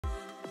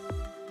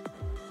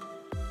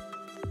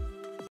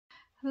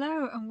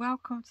Hello and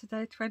welcome to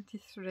day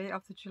 23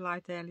 of the July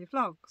daily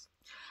vlogs.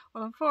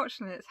 Well,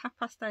 unfortunately it's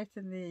 8:30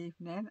 in the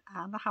evening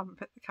and I haven't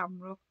picked the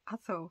camera up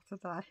at all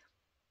today.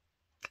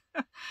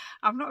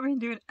 I've not been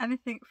doing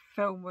anything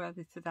film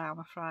worthy today, I'm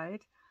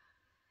afraid.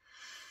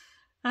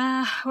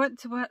 I went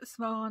to work this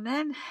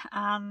morning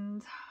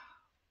and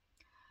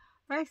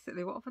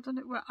basically what have I done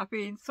at work? I've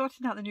been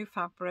sorting out the new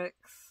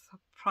fabrics,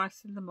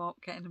 pricing them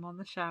up, getting them on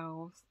the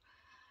shelves.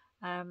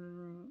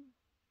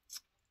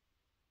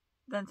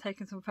 Then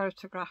taking some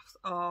photographs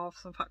of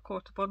some fat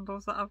quarter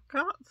bundles that I've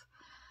got.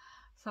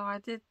 So I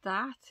did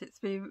that. It's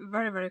been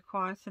very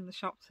quiet in the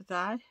shop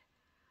today.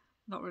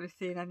 Not really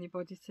seeing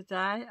anybody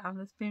today, and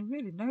there's been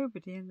really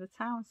nobody in the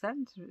town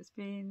centre. It's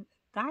been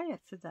dire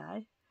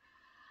today.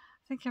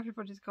 I think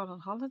everybody's gone on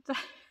holiday.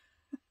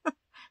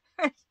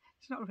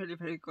 It's not really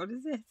very good,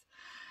 is it?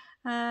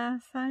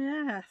 So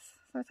yes,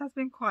 so it has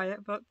been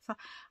quiet, but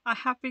I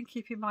have been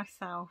keeping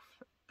myself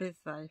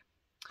busy.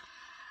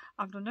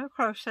 I've done no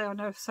crochet or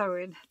no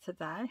sewing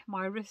today.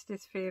 My wrist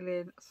is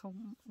feeling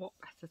somewhat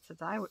better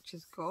today, which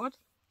is good.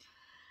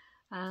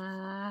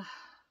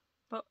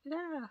 But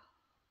yeah,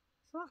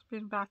 so that's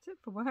been about it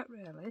for work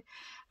really.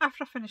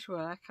 After I finished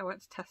work, I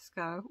went to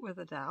Tesco with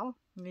Adele.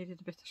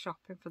 Needed a bit of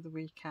shopping for the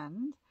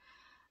weekend.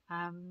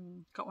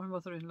 Got my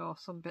mother-in-law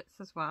some bits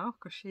as well,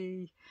 because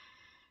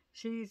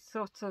she's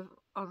sort of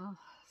on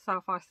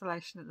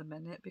self-isolation at the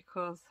minute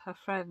because her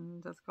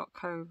friend has got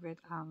COVID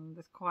and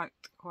is quite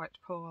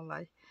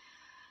poorly.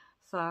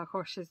 So of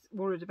course she's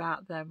worried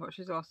about them, but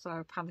she's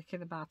also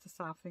panicking about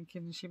herself,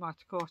 thinking she might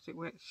have caught it,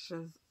 which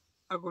is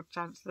a good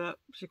chance that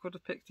she could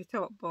have picked it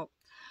up. But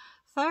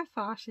so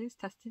far she's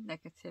tested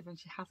negative and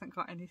she hasn't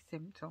got any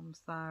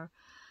symptoms, so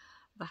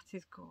that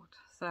is good.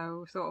 So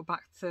we're sort of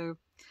back to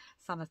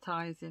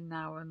sanitising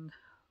now and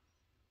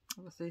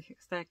obviously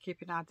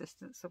keeping our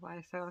distance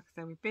away. So like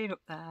I say, we've been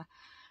up there,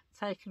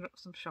 taken up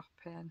some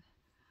shopping,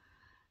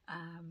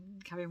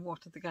 having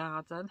watered the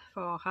garden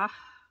for her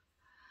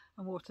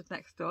and watered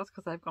next door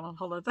because they've gone on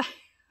holiday.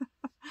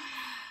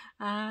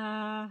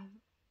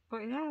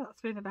 But yeah,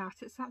 that's been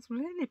about it. So that's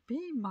really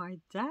been my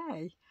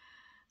day.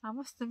 I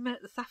must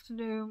admit, this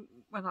afternoon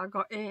when I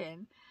got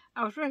in,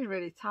 I was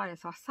really tired,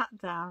 so I sat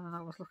down and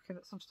I was looking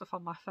at some stuff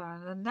on my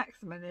phone, and the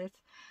next minute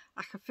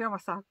I could feel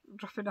myself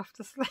dropping off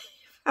to sleep,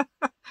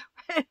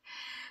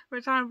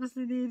 which I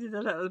obviously needed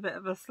a little bit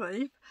of a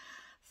sleep.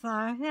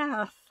 So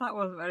yeah, that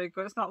wasn't very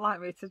good. It's not like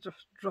me to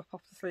just drop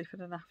off to sleep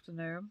in an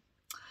afternoon.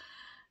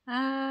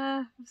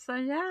 So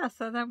yeah,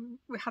 so then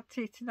we had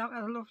tea tonight,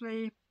 a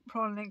lovely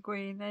prawn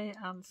linguine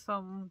and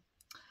some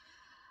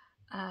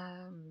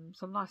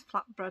nice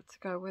flatbread to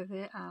go with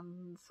it,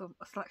 and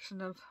a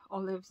selection of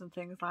olives and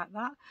things like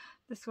that.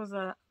 This was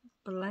a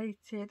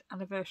belated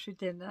anniversary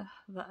dinner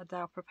that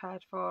Adele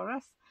prepared for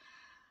us.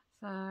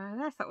 So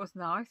yes, that was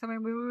nice. I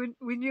mean,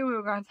 we knew we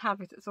were going to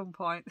have it at some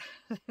point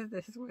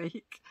this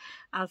week,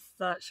 as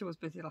she was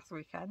busy last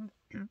weekend.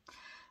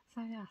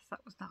 So yes,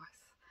 that was nice.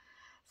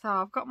 So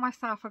I've got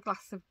myself a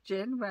glass of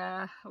gin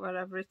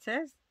wherever it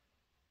is.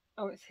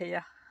 Oh, it's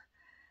here.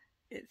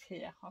 It's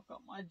here. I've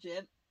got my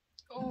gin.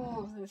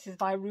 Oh, this is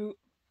my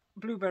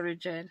blueberry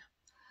gin,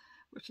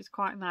 which is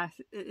quite nice.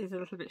 It is a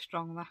little bit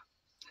strong there.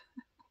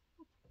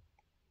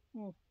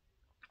 Oh,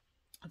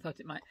 I thought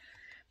it might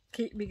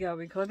keep me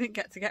going because I didn't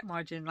get to get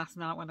my gin last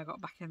night when I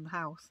got back in the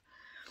house.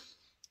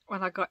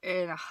 When I got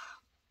in,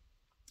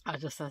 I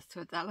just said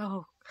to Adele,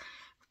 "Oh,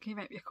 can you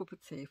make me a cup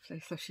of tea,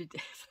 please?" So she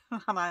did,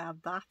 and I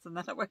had that, and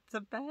then I went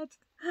to bed.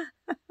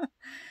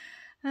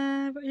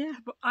 But yeah,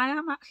 but I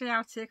am actually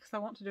out here because I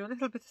want to do a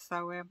little bit of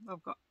sewing.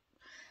 I've got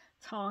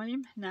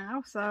time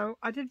now, so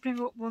I did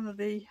bring up one of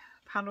the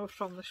panels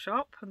from the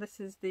shop, and this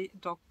is the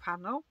dog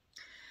panel.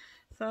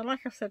 So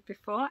like I've said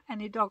before,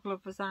 any dog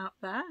lovers out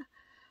there,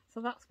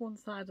 so that's one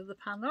side of the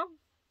panel,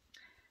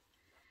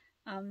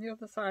 and the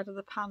other side of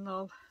the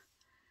panel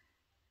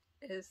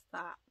is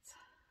that.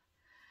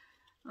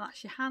 And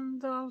that's your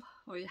handle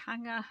or your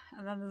hanger,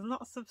 and then there's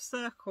lots of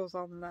circles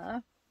on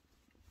there.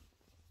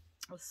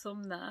 There's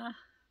some there,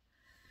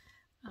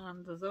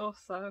 and there's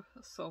also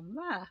some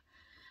there.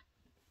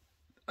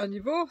 And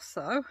you've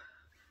also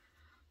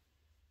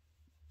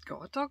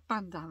got a dog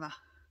bandana,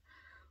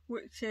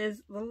 which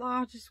is the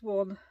largest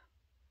one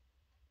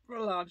for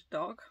a large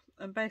dog.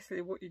 And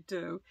basically what you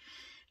do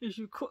is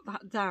you cut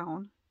that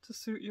down to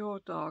suit your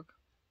dog.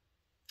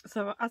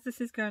 So as this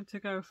is going to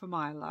go for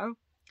Milo,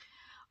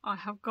 I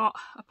have got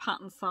a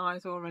pattern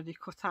size already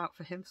cut out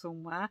for him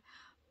somewhere,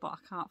 but I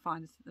can't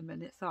find it at the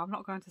minute, so I'm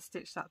not going to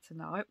stitch that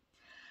tonight.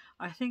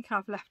 I think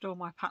I've left all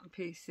my pattern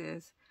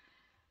pieces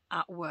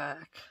at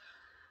work,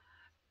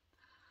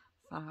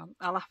 so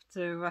I'll have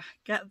to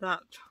get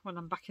that when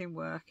I'm back in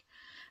work,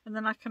 and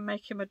then I can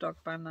make him a dog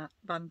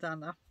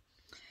bandana.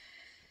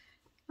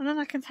 And then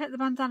I can take the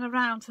bandana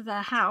round to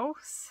their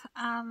house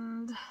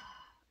and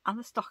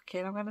the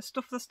stocking. I'm going to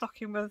stuff the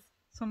stocking with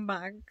some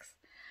bags,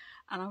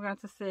 and I'm going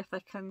to see if they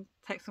can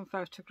take some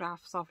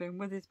photographs of him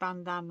with his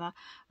bandana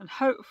and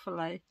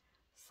hopefully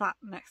sat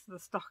next to the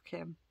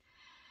stocking.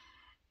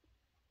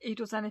 he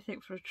does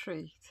anything for a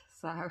treat,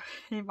 so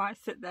he might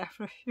sit there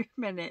for a few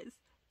minutes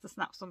to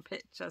snap some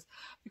pictures,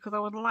 because I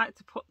would like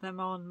to put them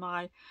on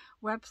my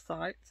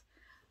website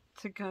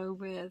to go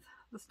with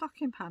the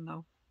stocking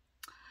panel.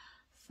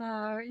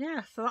 So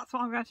yeah, so that's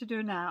what I'm going to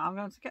do now. I'm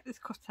going to get this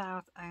cut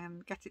out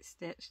and get it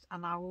stitched,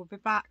 and I will be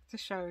back to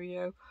show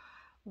you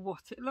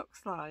what it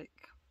looks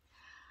like.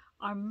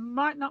 I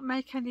might not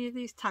make any of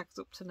these tags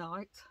up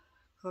tonight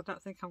because I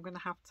don't think I'm going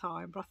to have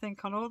time, but I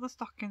think on all the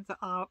stockings that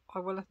I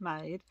will have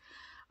made,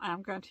 I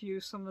am going to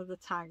use some of the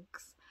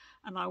tags,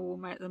 and I will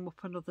make them up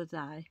another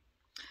day.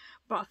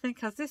 But I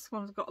think as this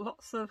one's got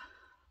lots of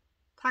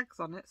tags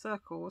on it,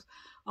 circles,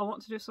 I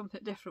want to do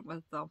something different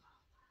with them.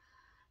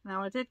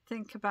 Now I did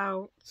think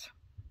about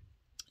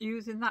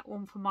using that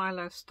one for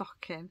Milo's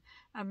stocking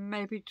and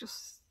maybe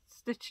just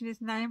stitching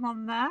his name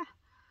on there.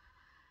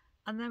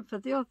 And then for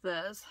the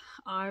others,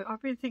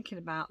 I've been thinking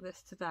about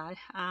this today,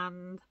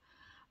 and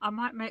I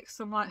might make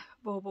some like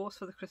baubles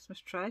for the Christmas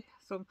tree,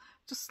 some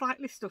just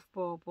slightly stuffed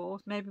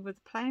baubles, maybe with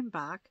a plain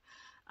bag,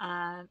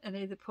 and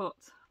either put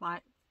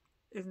like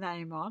his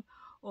name on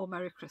or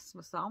Merry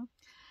Christmas on.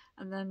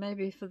 And then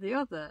maybe for the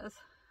others,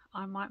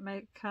 I might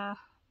make a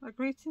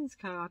greetings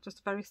card,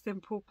 just a very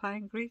simple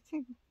plain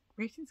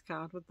greetings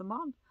card with them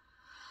on.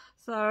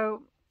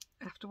 So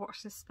I have to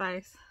watch this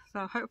space,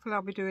 so hopefully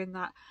I'll be doing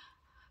that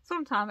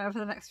sometime over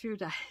the next few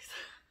days.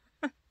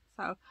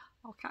 So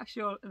I'll catch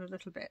you all in a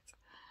little bit.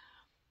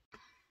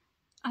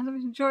 And I've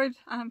enjoyed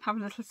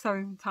having a little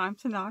sewing time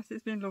tonight.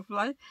 It's been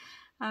lovely.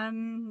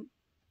 40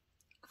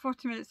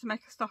 minutes to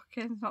make a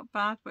stocking is not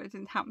bad, but it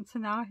didn't happen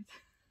tonight.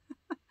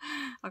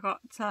 I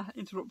got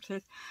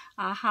interrupted.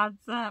 I had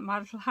my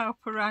little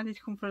helper around.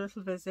 He'd come for a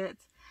little visit,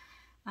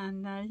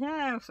 and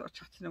yeah, I was sort of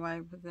chatting away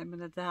with him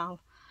and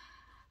Adele,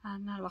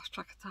 and I lost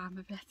track of time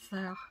a bit,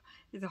 so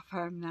he's off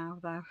home now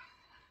though.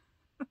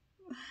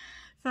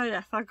 So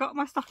yes, I got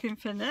my stocking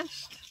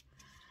finished,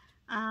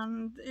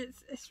 and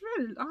it's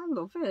really, I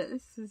love it.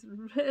 This is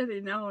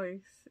really nice.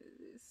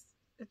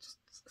 It's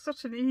just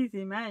such an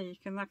easy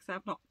make, and like I say,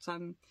 I've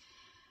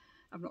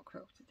not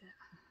quilted it.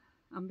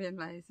 I'm being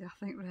lazy, I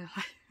think, really.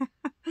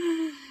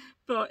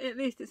 But at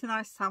least it's a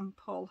nice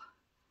sample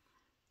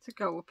to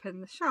go up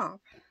in the shop.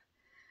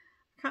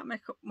 I can't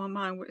make up my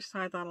mind which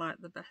side I like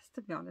the best,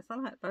 to be honest. I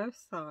like both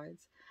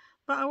sides.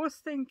 But I was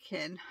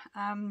thinking,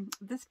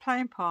 this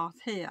plain part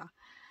here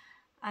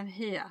and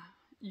here,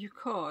 you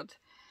could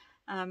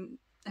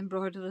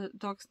embroider the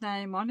dog's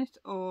name on it,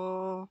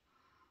 or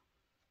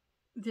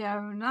the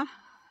owner.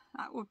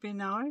 That would be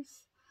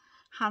nice.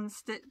 Hand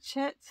stitch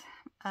it,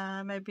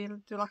 maybe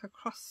do like a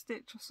cross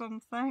stitch or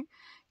something.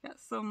 Get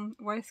some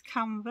waste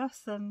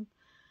canvas and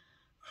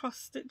cross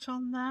stitch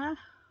on there,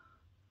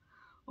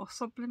 or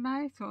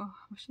sublimate, or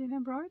machine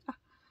embroider.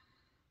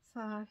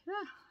 So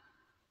yeah,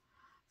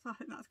 so I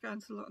think that's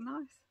going to look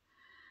nice.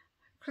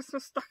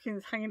 Christmas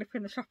stockings hanging up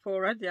in the shop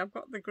already. I've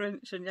got the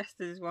Grinch and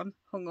yesterday's one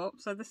hung up,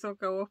 so this will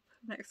go up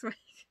next week.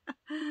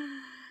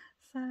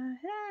 So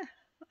yeah,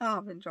 oh,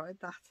 I've enjoyed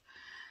that.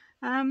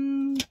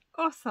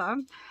 Also,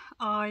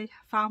 I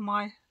found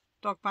my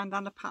dog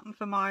bandana pattern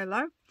for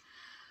Milo,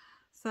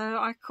 so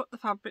I cut the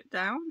fabric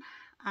down,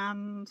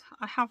 and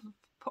I have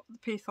put the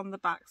piece on the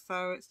back,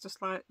 so it's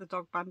just like the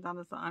dog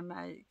bandanas that I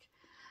make.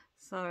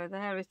 So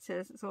there it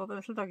is. It's all the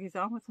little doggies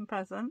on with some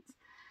presents,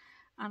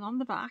 and on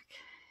the back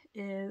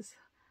is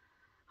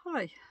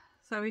Holly,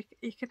 so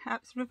he can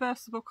have its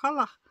reversible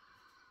collar.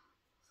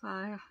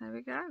 So there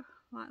we go,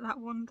 like that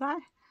one day,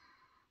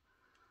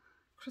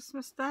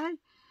 Christmas Day.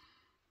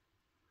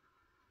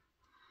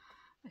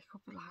 It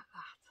could be like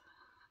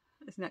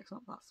that. His neck's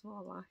not that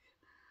small, like.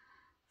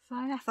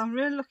 So yes, I'm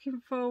really looking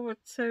forward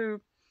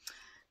to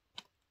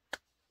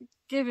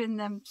giving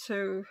them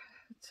to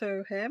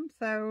him,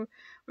 so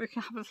we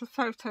can have a little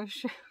photo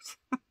shoot.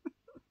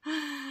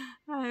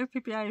 I hope he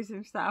behaves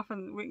himself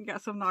and we can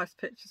get some nice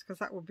pictures, because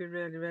that would be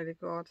really, really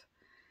good.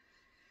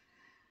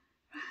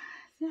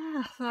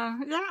 Yeah, so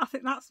yeah, I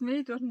think that's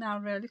me done now,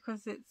 really,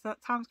 because it's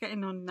time's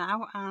getting on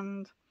now,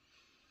 and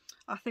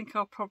I think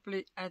I'll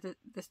probably edit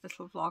this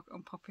little vlog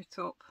and pop it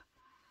up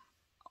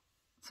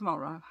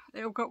tomorrow.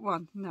 It'll go,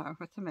 well, no,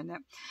 wait a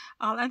minute.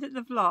 I'll edit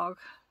the vlog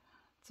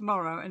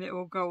tomorrow and it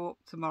will go up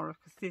tomorrow,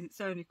 because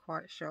it's only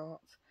quite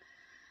short.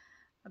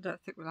 I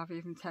don't think we'll have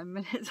even 10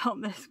 minutes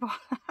on this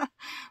one.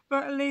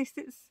 But at least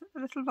it's a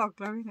little vlog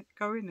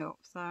going up.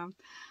 So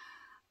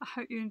I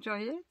hope you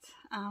enjoy it,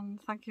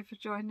 and thank you for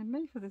joining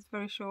me for this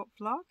very short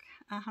vlog,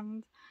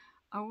 and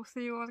I will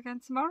see you all again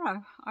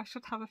tomorrow. I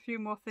should have a few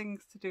more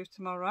things to do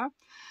tomorrow.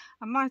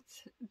 I might,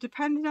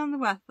 depending on the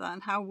weather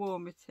and how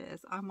warm it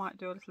is, I might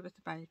do a little bit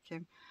of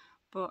baking.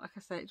 But like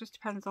I say, it just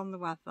depends on the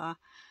weather,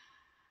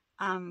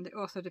 and it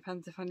also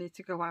depends if I need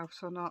to go out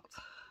or not.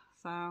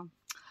 So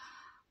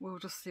we'll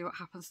just see what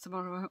happens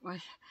tomorrow, won't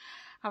we?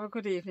 Have a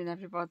good evening,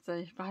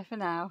 everybody. Bye for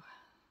now.